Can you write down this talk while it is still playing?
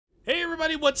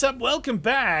everybody, what's up? Welcome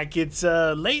back. It's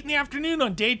late in the afternoon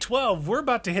on day 12. We're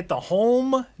about to hit the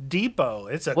Home Depot.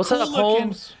 It's a cool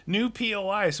looking new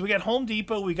POI. So we got Home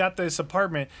Depot, we got this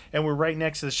apartment, and we're right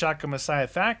next to the Shotgun Messiah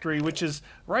factory, which is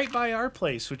right by our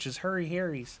place, which is Hurry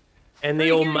Harry's. And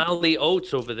the O'Malley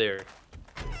Oats over there.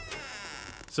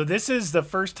 So this is the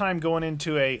first time going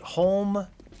into a Home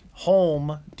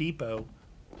Depot.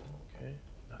 Okay,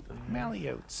 nothing. O'Malley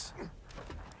Oats.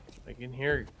 I can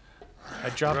hear.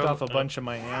 I dropped off a bunch of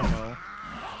my ammo.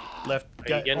 Left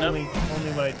got only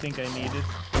what I think I needed.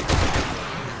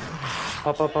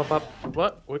 Pop, pop, pop, pop.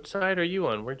 What? Which side are you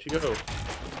on? Where'd you go?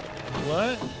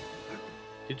 What?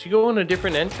 Did you go on a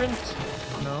different entrance?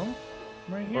 No.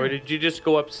 I'm right here. Or did you just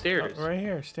go upstairs? Right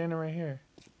here, standing right here.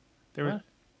 There.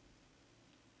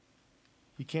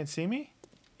 You can't see me?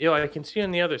 Yo, I can see on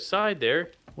the other side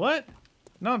there. What?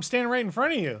 No, I'm standing right in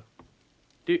front of you.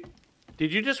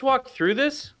 Did you just walk through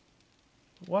this?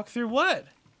 Walk through what?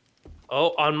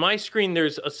 Oh, on my screen,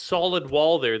 there's a solid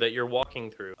wall there that you're walking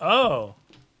through. Oh.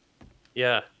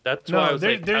 Yeah, that's why I was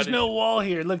like, there's no wall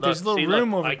here. Look, there's a little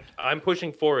room over. I'm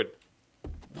pushing forward.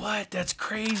 What? That's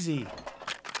crazy.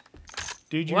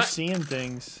 Dude, you're seeing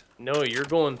things. No, you're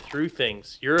going through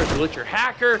things. You're a glitcher.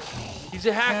 Hacker! He's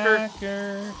a hacker.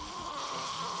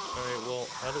 Alright, well,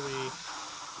 how do we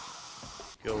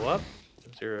go up?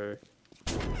 Is there a...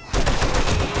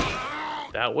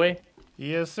 That way?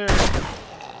 Yes, sir.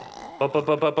 Up, up,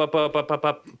 up, up, up, up, up, up,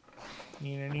 up.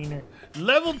 Neener, neener.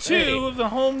 Level 2 of the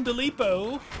Home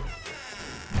Depot.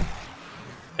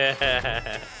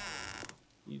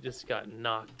 You just got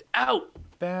knocked out.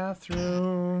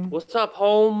 Bathroom. What's up,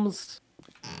 Holmes?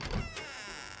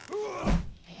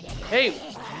 Hey,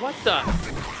 what the?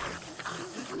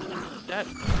 That.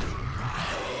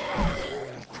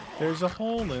 There's a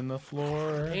hole in the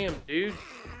floor. Damn, dude.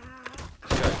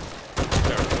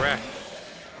 Got wrecked.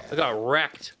 I got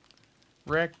wrecked.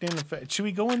 Wrecked in the Should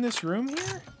we go in this room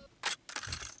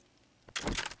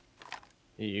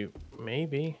here?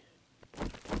 Maybe.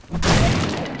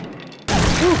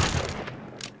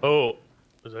 Oh,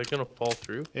 is that gonna fall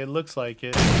through? It looks like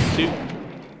it. Dude.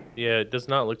 Yeah, it does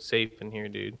not look safe in here,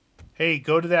 dude. Hey,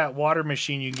 go to that water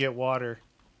machine. You can get water.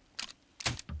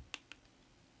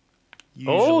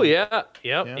 Usually. Oh yeah.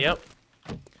 Yep.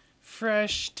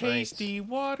 Fresh, tasty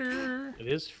water. It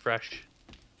is fresh.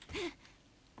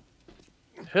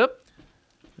 Hup.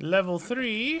 Level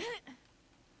 3.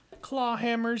 Claw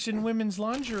hammers in women's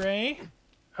lingerie.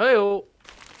 Hey-oh.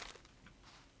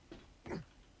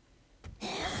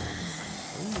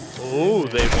 Oh,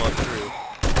 they went through.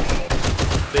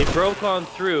 They broke on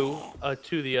through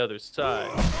to the other side.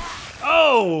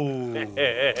 Oh! Hey,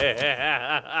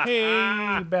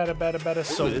 bada,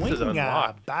 this is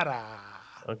unlocked. Bada.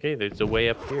 Okay, there's a way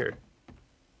up here.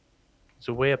 There's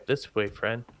a way up this way,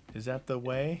 friend. Is that the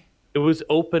way? It was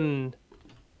open.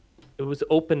 It was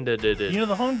open to You know,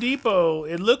 the Home Depot,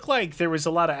 it looked like there was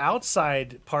a lot of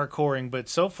outside parkouring, but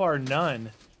so far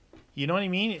none. You know what I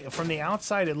mean? From the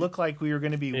outside, it looked like we were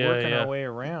going to be working our way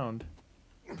around.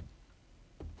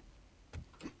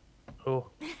 Oh,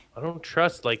 I don't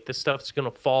trust, like, this stuff's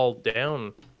going to fall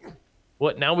down.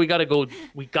 What, now we got to go,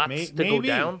 go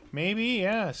down? Maybe,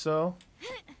 yeah, so.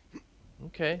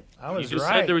 Okay. I was You just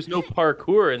right. said there was no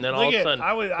parkour, and then all of a sudden,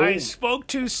 I spoke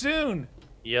too soon.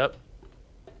 Yep.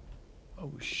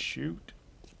 Oh, shoot.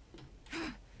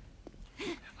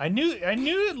 I knew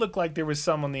it looked like there was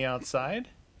some on the outside.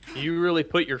 You really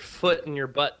put your foot in your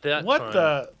butt that time. What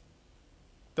the?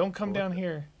 Don't come down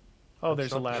here. Oh,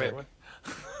 there's a ladder.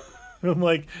 I'm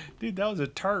like, dude, that was a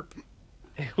tarp.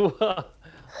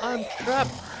 I'm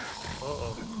trapped.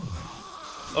 Uh-oh.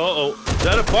 Uh-oh. Is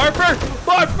that a barfer?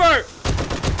 Barfer!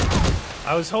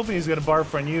 I was hoping he was going to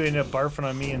barf on you, ended up barfing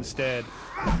on me instead.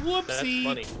 Whoopsie. That's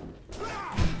funny.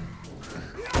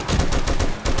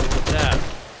 What's that?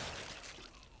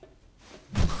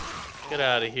 Get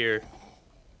out of here.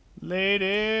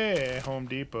 Lady, Home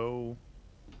Depot.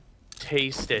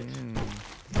 Taste it.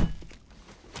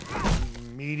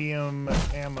 Medium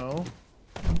ammo.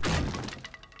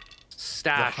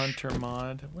 Stash. The Hunter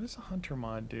mod. What does a Hunter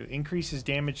mod do? Increases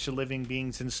damage to living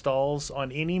beings. Installs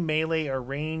on any melee or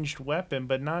ranged weapon,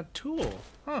 but not tool.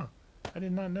 Huh. I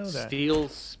did not know that. Steel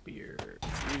spear.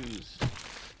 Use.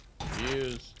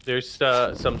 There's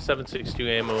some 7.62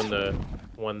 ammo in the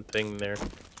one thing there.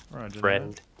 Roger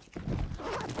friend. That.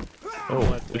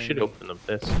 Oh, we should open up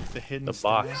this. The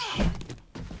box.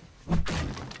 Let's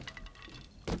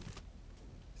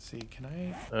see, can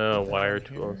I? Wire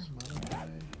tools. Modify.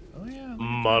 Oh yeah.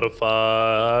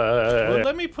 Modify. Well,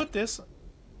 let me put this.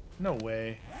 No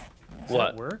way. Does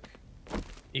that work?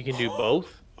 You can do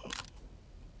both.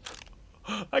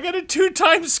 I got a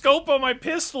 2-time scope on my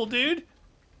pistol, dude.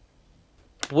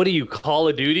 What are you, Call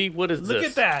of Duty? What is this? Look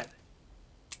at that.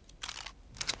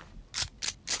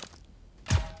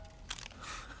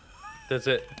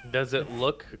 Does it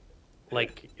look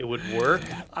like it would work?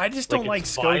 I just don't like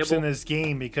scopes in this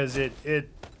game because it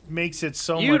makes it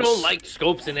so much. You don't like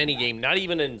scopes in any game, not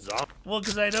even in zombie. Well,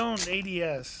 because I don't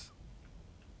ADS.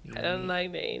 I don't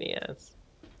like the ADS.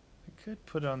 I could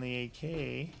put on the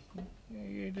AK.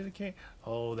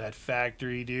 Oh, that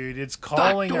factory, dude! It's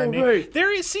calling our name.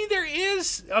 There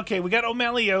is. Okay, we got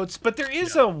O'Malley Oats, but there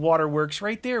is a waterworks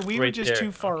right there. We were just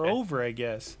too far over, I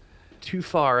guess. Too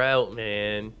far out,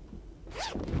 man.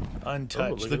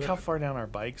 Untouched. Look how far down our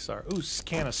bikes are. Ooh,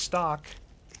 can of stock.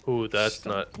 Ooh, that's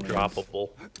not droppable.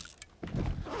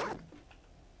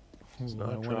 It's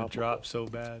not I want to drop so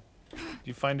bad. Did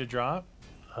you find a drop?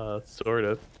 Sort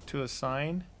of. To a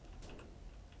sign?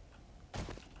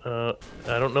 I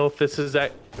don't know if this is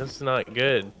that. That's not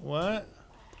good. What?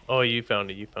 Oh, you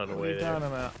found it. You found a way there. Down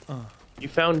about. You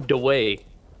found the way.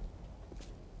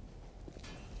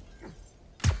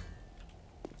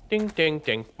 Ding, ding,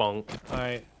 ding, bong. All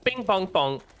right. Bing, bong,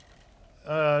 bong.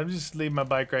 Just leave my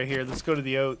bike right here. Let's go to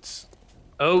the oats.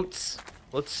 Oats.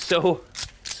 Let's sow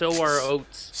our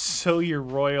oats. Sow your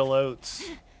royal oats.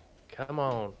 Come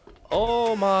on.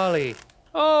 Oh, Molly.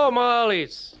 Oh,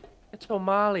 Molly's. It's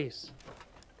O'Malley's.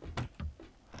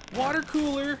 Water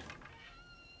cooler.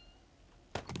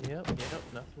 Yep,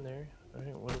 nothing there. All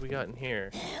right, what do we got in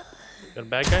here? Got a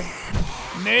bad guy?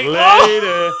 Nate. Later.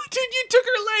 Oh, dude, you took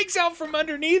her legs out from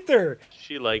underneath her.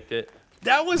 She liked it.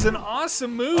 That was an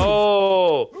awesome move.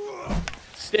 Oh,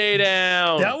 stay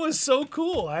down. That was so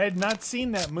cool. I had not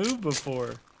seen that move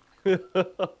before.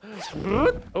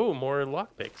 Oh, more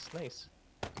lockpicks. Nice.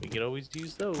 We can always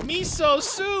use those. Miso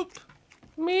soup.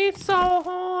 Miso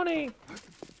honey.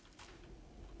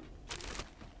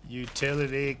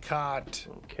 Utility cot.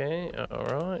 Okay, all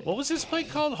right. What was this bike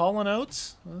called? Hall &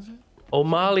 Oates? What was it?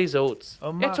 O'Malley's Oats.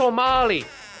 It's O'Malley.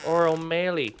 Or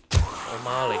O'Malley.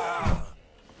 O'Malley.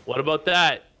 What about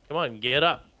that? Come on, get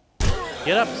up.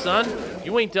 Get up, son.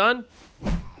 You ain't done.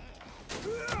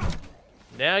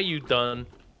 Now you done.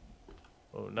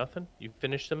 Oh, nothing? You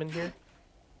finished them in here?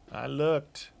 I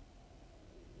looked.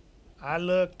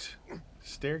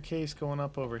 Staircase going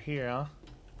up over here, huh?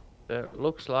 That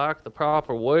looks like the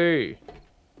proper way.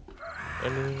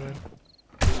 Anyway.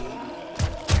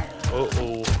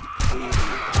 Uh-oh.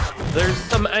 There's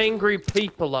some angry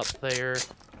people up there.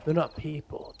 They're not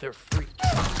people. They're freaks.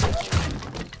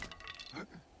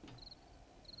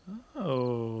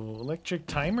 Oh, electric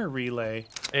timer relay.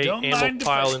 Hey, ammo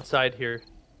pile inside here.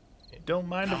 Don't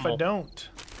mind if I don't.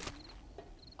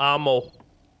 Ammo. All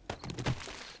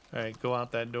right, go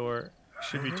out that door.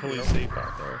 Should be totally safe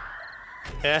out there.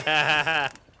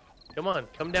 Come on,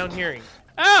 come down here.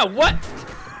 Ah, what?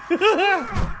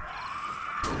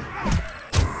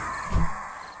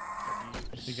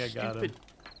 I think I got him.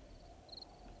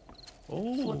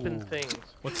 Oh, flipping things.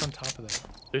 What's on top of that?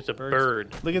 There's a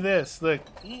bird. Look at this. Look.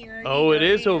 Oh, it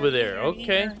is over there.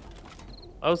 Okay.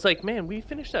 I was like, man, we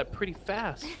finished that pretty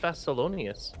fast.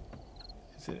 Fastelonius.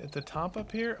 Is it at the top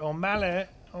up here? O'Malley.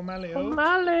 O'Malley.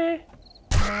 O'Malley.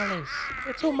 O'Malley's.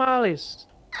 It's O'Malley's.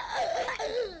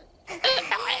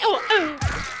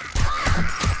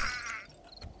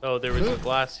 Oh, there was a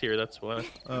glass here. That's why.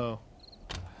 Oh.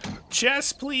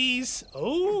 Chest, please.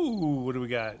 Oh, what do we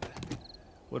got?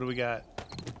 What do we got?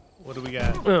 What do we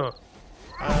got?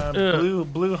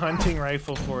 Blue hunting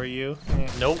rifle for you.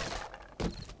 Yeah. Nope.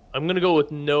 I'm gonna go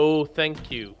with no,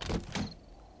 thank you.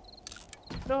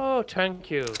 No, thank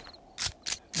you.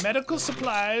 Medical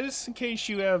supplies in case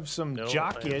you have some no,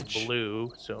 jock itch.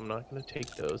 Blue, so I'm not gonna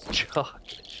take those. Jock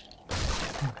itch.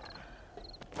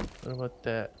 What about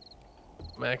that?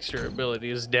 Max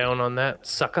durability is down on that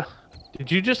sucker. Did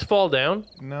you just fall down?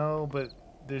 No, but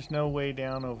there's no way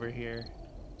down over here.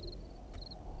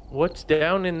 What's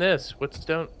down in this? What's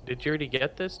down? Did you already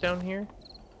get this down here?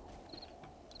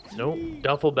 Nope.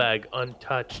 Duffel bag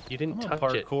untouched. You didn't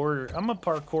touch it. I'm a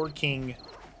parkour king.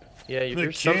 Yeah,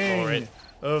 you're something all right.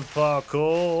 Of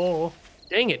parkour.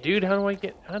 Dang it, dude. How do I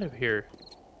get out of here?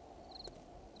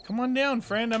 Come on down,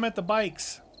 friend. I'm at the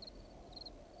bikes.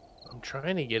 I'm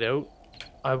trying to get out.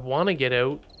 I want to get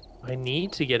out. I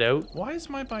need to get out. Why is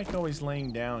my bike always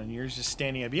laying down and yours just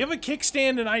standing up? You have a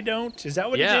kickstand and I don't? Is that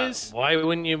what it is? Why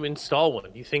wouldn't you install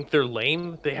one? You think they're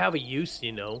lame? They have a use,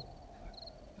 you know.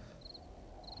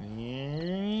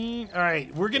 Yeah. All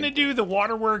right, we're going to do the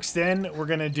waterworks, then we're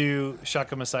going to do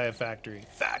Shotgun Messiah Factory.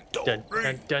 Dun,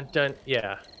 dun, dun, dun.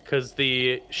 Yeah, because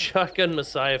the Shotgun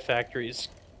Messiah Factories,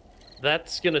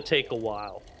 that's going to take a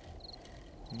while.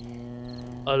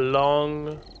 Yeah. a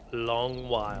long, long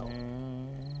while.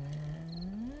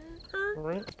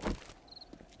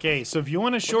 Okay, so if you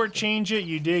want to shortchange it,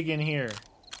 you dig in here.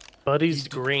 Buddy's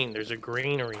green. There's a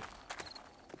greenery.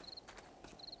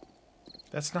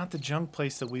 That's not the junk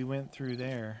place that we went through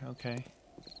there. Okay.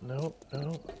 No.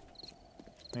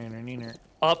 Neener.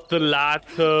 Up the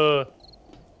ladder.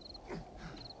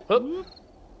 Hup.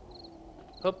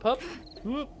 Hup.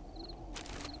 Whoop.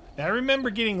 Now, I remember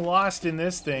getting lost in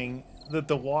this thing,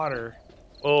 the water.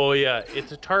 Oh, yeah.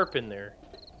 It's a tarp in there.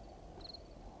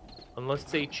 Unless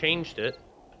they changed it.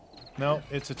 No,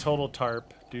 it's a total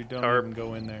tarp. Dude, don't even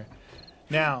go in there.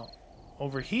 Now,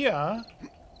 over here,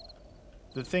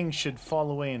 the thing should fall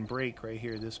away and break right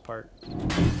here, this part.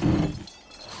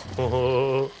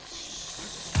 Oh.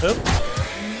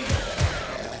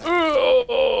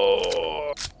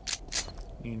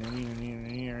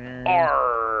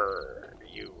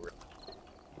 You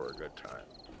for a good time.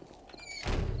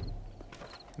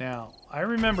 Now, I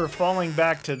remember falling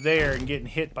back to there and getting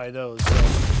hit by those. So.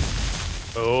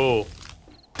 Oh.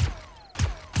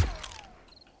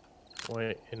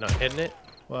 Wait, you're not hitting it?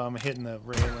 Well, I'm hitting the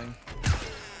railing.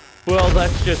 Well,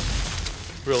 that's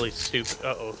just really stupid.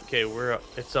 Uh-oh. Okay, we're up.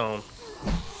 It's on.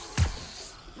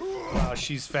 Wow,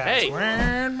 she's fast. Hey.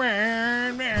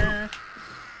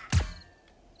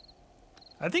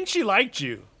 I think she liked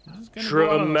you.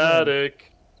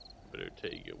 Dramatic. Better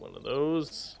take it one of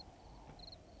those.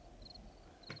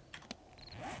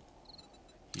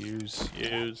 Use.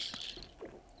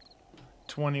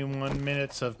 21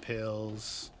 minutes of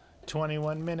pills.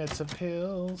 21 minutes of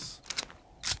pills.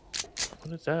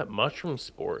 What is that? Mushroom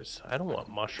spores. I don't want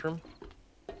mushroom.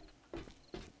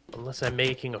 Unless I'm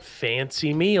making a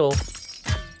fancy meal.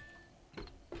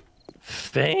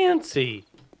 Fancy!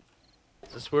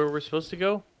 Is this where we're supposed to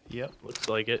go? Yep. Looks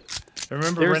like it. I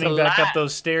remember running back up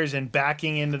those stairs and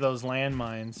backing into those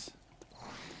landmines.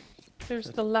 There's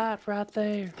the light right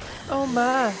there. Oh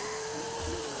my.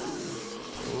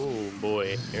 Oh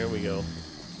boy. Here we go.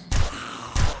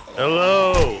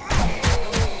 Hello!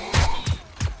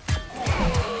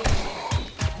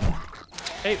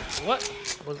 Hey, what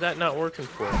was that not working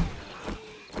for?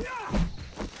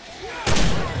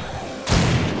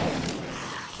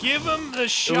 Give him the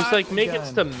shot. It was like making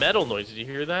some metal noise. Did you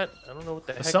hear that? I don't know what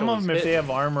the heck. Some of them, if they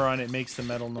have armor on, it makes the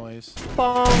metal noise.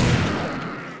 Bong.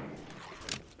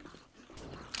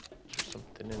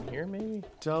 Something in here, maybe?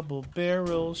 Double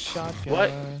barrel shotgun.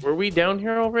 What? Were we down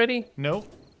here already? Nope.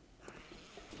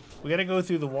 We gotta go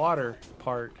through the water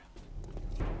part.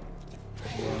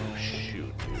 Oh,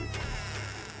 shoot, dude.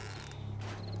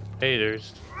 Hey,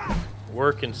 there's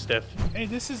work and stuff. Hey,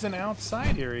 this is an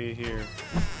outside area here.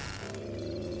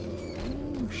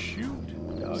 Oh, shoot.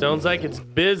 Sounds like it's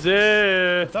busy.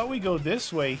 I thought we go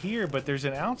this way here, but there's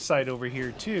an outside over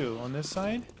here too, on this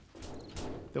side,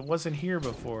 that wasn't here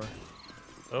before.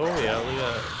 Oh yeah, look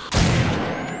at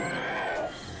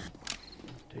that.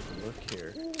 Take a look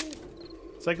here.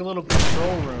 It's like a little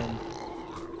control room.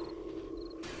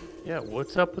 Yeah,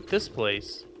 what's up with this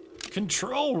place?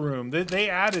 Control room. They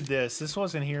added this. This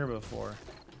wasn't here before.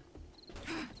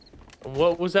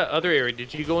 What was that other area?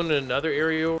 Did you go into another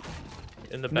area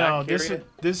in the back area? No,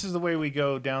 this is the way we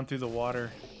go down through the water.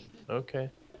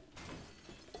 Okay.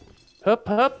 Hup,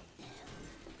 hup.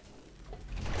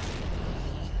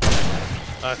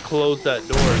 I closed that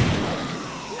door.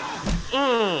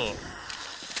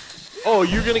 Oh,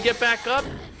 you're gonna get back up?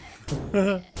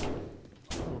 I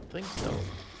don't think so.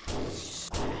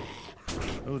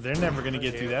 Oh, they're never gonna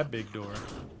get through that big door.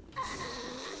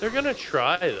 They're gonna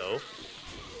try though.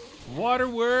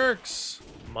 Waterworks.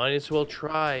 Might as well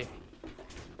try.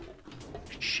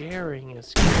 Sharing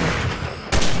is good.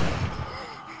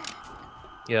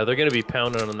 Yeah, they're gonna be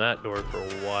pounding on that door for a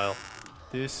while.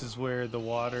 This is where the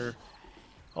water.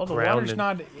 Oh, the water's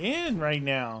not in right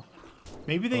now.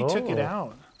 Maybe they took it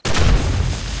out.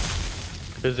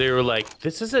 Because they were like,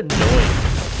 this is annoying.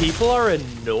 People are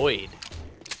annoyed.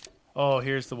 Oh,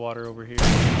 here's the water over here.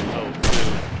 Oh,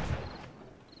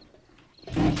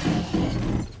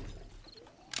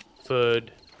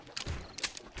 food.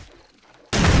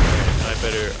 I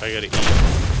gotta eat.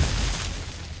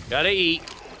 Gotta eat.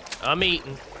 I'm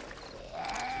eating.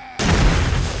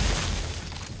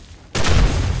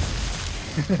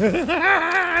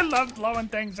 I love blowing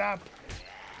things up.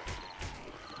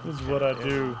 This is what I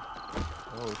do.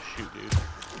 Oh, shoot, dude.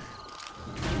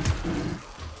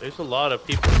 There's a lot of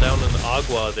people down in the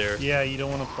agua there. Yeah, you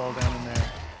don't want to fall down in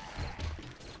there.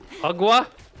 Agua?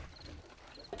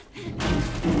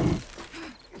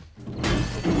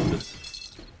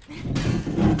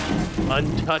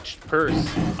 Untouched purse.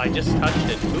 I just touched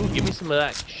it. Ooh, give me some of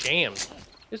that sham.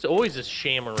 There's always a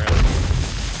sham around.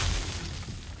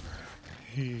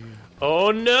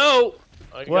 Oh no!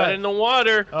 I got in the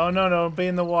water. Oh no, don't be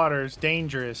in the water. It's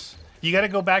dangerous. You got to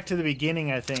go back to the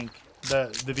beginning, I think.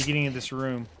 The beginning of this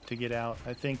room to get out.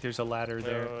 I think there's a ladder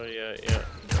there. Oh yeah.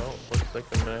 Oh, looks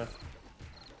like I'm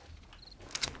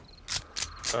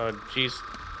Oh jeez,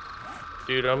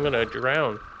 dude, I'm gonna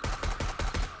drown.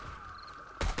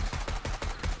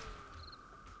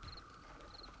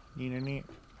 Neat.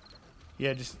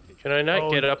 Yeah, just. Can I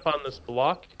not get up on this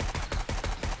block?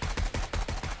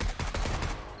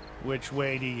 Which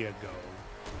way do you go?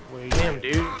 Damn,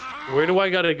 dude. Where do I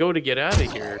gotta go to get out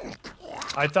of here?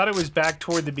 I thought it was back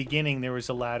toward the beginning there was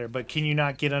a ladder, but can you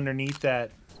not get underneath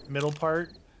that middle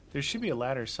part? There should be a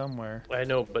ladder somewhere. I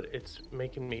know, but it's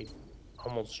making me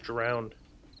almost drowned.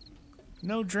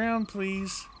 No, drown,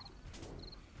 please.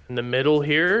 In the middle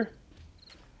here?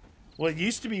 Well, it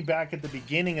used to be back at the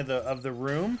beginning of the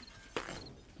room,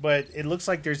 but it looks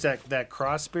like there's that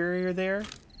cross barrier there.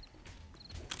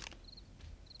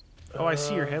 Oh, I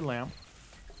see your headlamp.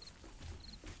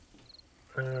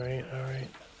 Alright.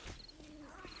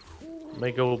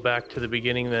 May go back to the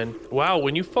beginning then. Wow,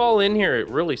 when you fall in here, it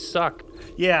really sucks.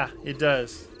 Yeah, it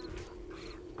does.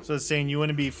 So it's saying you want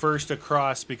to be first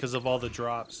across because of all the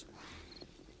drops.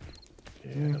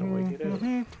 Yeah, how do I get out?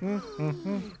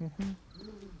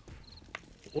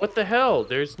 What the hell?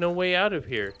 There's no way out of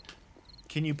here.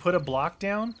 Can you put a block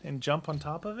down and jump on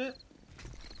top of it?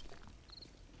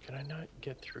 Can I not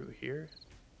get through here?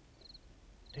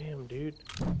 Damn, dude.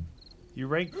 You're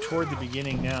right toward the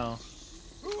beginning now.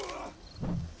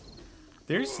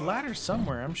 There's a ladder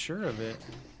somewhere, I'm sure of it.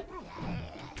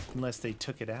 Unless they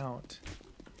took it out.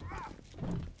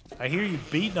 I hear you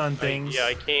beating on things. Yeah,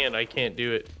 I can't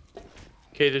do it.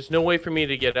 Okay, there's no way for me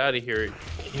to get out of here.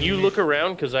 Can you look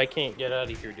around? Because I can't get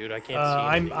out of here, dude. I can't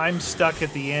see anything. I'm stuck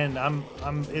at the end. I'm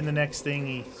in the next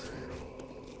thingy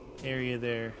area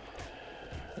there.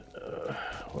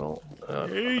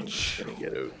 I'm just gonna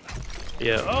get out.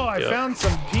 Yeah. Oh, I found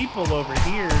some people over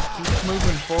here. Keep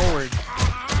moving forward.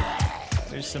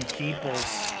 There's some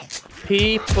peoples.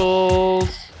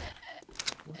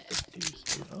 What the deuce,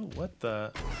 dude? Oh, what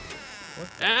the?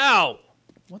 Ow!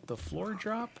 What the floor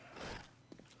drop?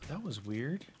 That was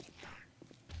weird.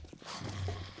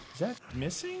 Is that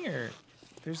missing or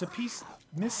there's a piece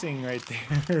missing right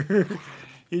there?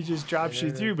 It just drops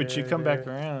you through, but you come back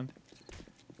around.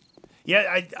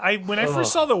 Yeah, when I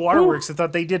first saw the waterworks, I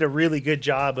thought they did a really good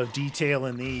job of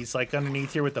detailing these, like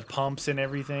underneath here with the pumps and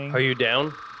everything. Are you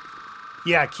down?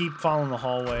 Yeah, keep following the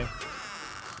hallway.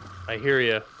 I hear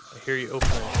you. I hear you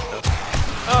opening stuff.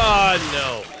 Oh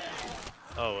no!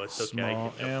 Oh, it's okay. Small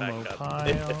I can ammo back up.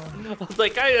 pile. I was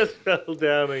like, I just fell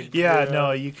down. Yeah,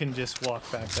 no, you can just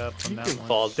walk back up on that one.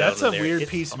 Fall down That's a there. weird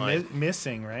It's piece fine.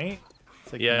 missing, right?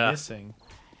 It's like missing.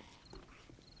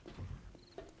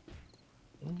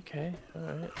 Okay, all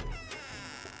right.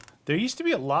 There used to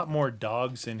be a lot more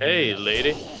dogs in here. Hey,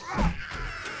 lady.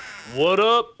 What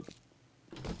up?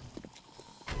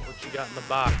 What you got in the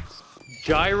box?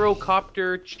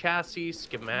 Gyrocopter chassis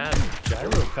schematic.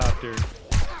 Gyrocopter.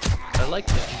 I like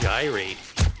to gyrate.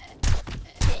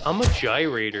 I'm a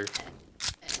gyrator.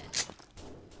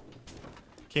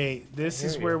 Okay, this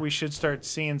is where we should start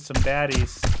seeing some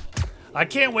baddies. I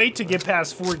can't wait to get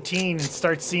past 14 and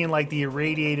start seeing like the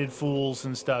irradiated fools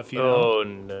and stuff, you know? Oh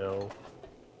no.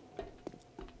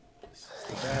 This is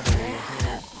the battery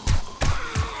here.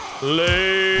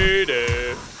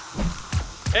 Lady.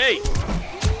 Hey!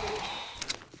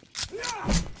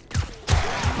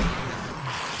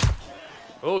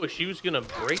 Oh, she was gonna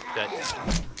break that.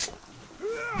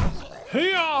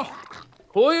 Hey-ya!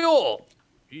 Hoyo!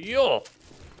 Yo!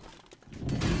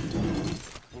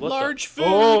 Large food!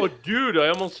 Oh, dude, I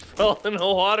almost fell in the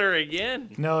water again.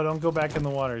 No, don't go back in the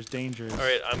water. It's dangerous. All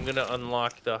right, I'm gonna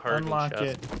unlock the hardened Unlock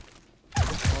chest. it.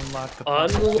 Unlock the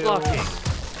Unlocking.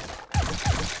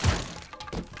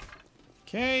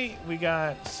 Okay, we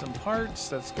got some parts.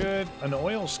 That's good. An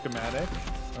oil schematic.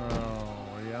 Oh,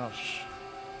 yes.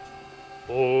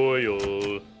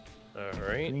 Oil. All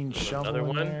right. Green shovel Another in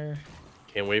one. there.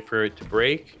 Can't wait for it to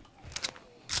break.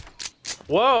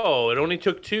 Whoa! It only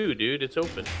took 2, dude. It's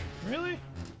open. Really?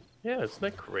 Yeah, isn't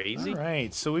that crazy? All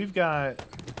right, so we've got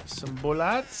some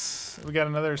bullets. We got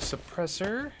another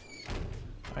suppressor.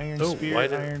 Iron spear,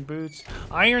 iron boots.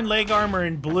 Iron leg armor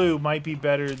in blue might be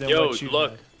better than what you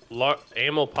look.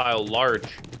 Ammo pile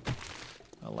large.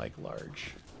 I like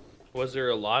large. Was there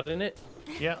a lot in it?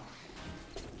 Yeah.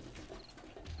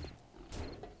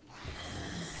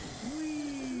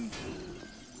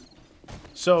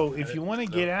 So if you want to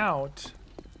get out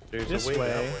There's this a way.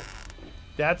 way,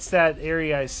 That's that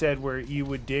area I said where you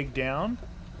would dig down.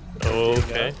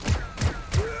 Okay.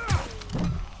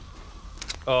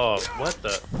 Oh, what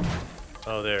the?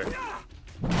 Oh, there. You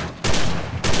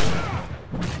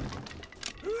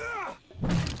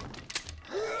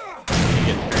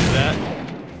get through that?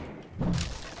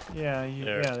 Yeah,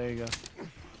 there you go.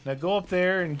 Now go up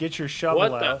there and get your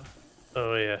shovel out.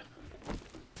 Oh, yeah.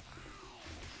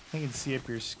 I can see up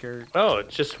your skirt. Oh,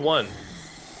 it's just one.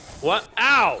 What?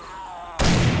 Ow!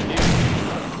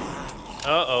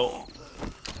 Uh-oh.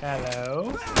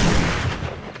 Hello?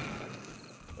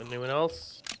 Anyone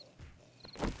else?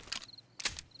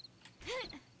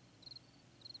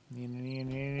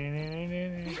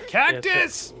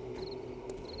 Cactus!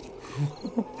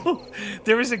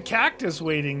 There was a cactus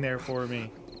waiting there for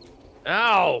me.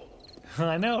 Ow!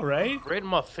 I know, right? Right in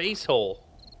my face hole.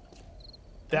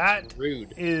 That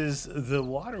rude. Is the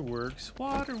waterworks.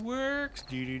 Waterworks.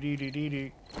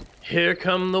 Do. Here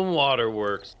come the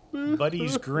waterworks.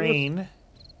 Buddy's grain.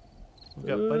 We've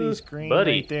got Buddy's grain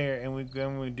right there, and we're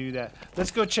going to do that.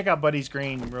 Let's go check out Buddy's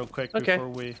grain real quick before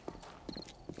we...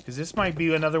 Because this might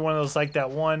be another one of those, like that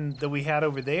one that we had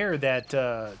over there, that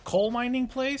coal mining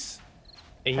place.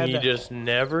 And you just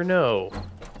never know.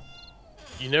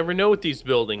 You never know with these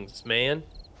buildings, man.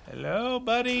 Hello,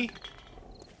 Buddy.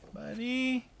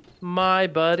 Buddy. My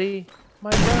buddy. My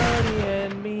buddy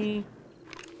and me.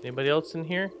 Anybody else in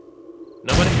here?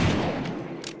 Nobody?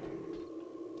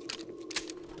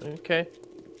 Okay.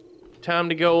 Time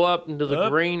to go up into the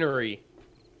granary.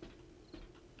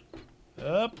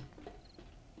 Up.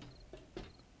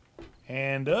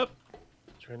 And up.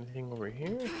 Is there anything over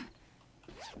here?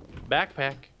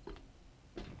 Backpack.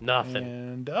 Nothing.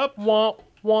 And up. Wah,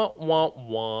 wah, wah,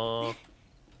 wah.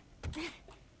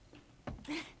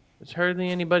 There's hardly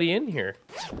anybody in here.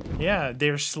 Yeah,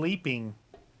 they're sleeping.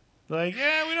 Like,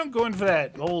 yeah, we don't go in for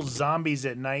that old zombies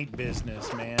at night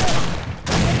business, man.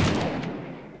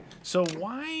 So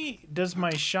why does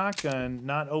my shotgun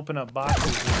not open up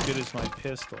boxes as good as my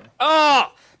pistol?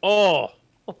 Ah! Oh!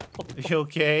 You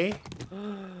okay?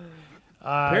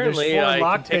 Apparently, there's 4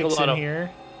 I can take a lockpicks lot in of...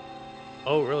 here.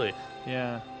 Oh, really?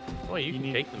 Yeah. Well, you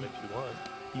can take them if you want.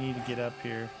 You need to get up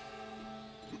here.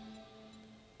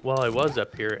 Well, I was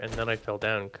up here, and then I fell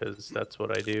down, because that's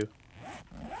what I do.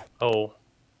 Oh.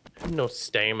 I have no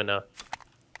stamina.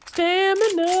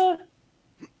 Stamina!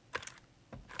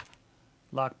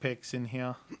 Lockpicks in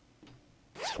here.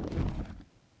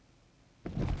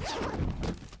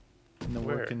 And the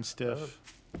working stuff.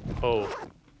 Oh.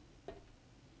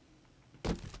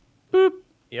 Boop.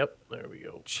 Yep, there we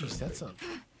go. Jeez,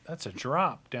 that's a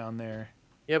drop down there.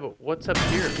 Yeah, but what's up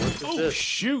here? What's this? Oh,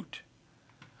 shoot.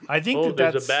 I think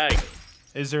there's a bag.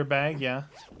 Is there a bag? Yeah.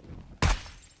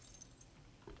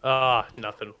 Ah,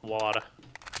 nothing. Water.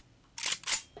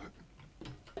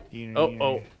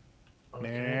 Oh.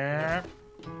 Okay.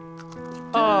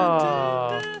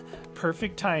 Ah.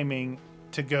 Perfect timing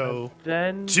to go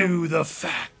then to the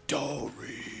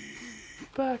factory.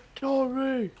 Factory. All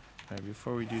right,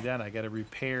 before we do that, I got to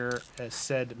repair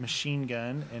said machine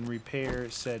gun and repair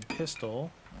said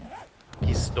pistol.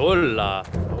 Pistola.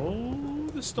 Oh,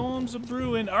 the storms are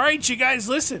brewing. All right, you guys,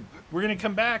 listen. We're going to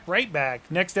come right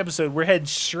back. Next episode, we're heading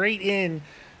straight in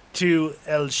to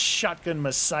El Shotgun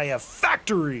Messiah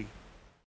Factory.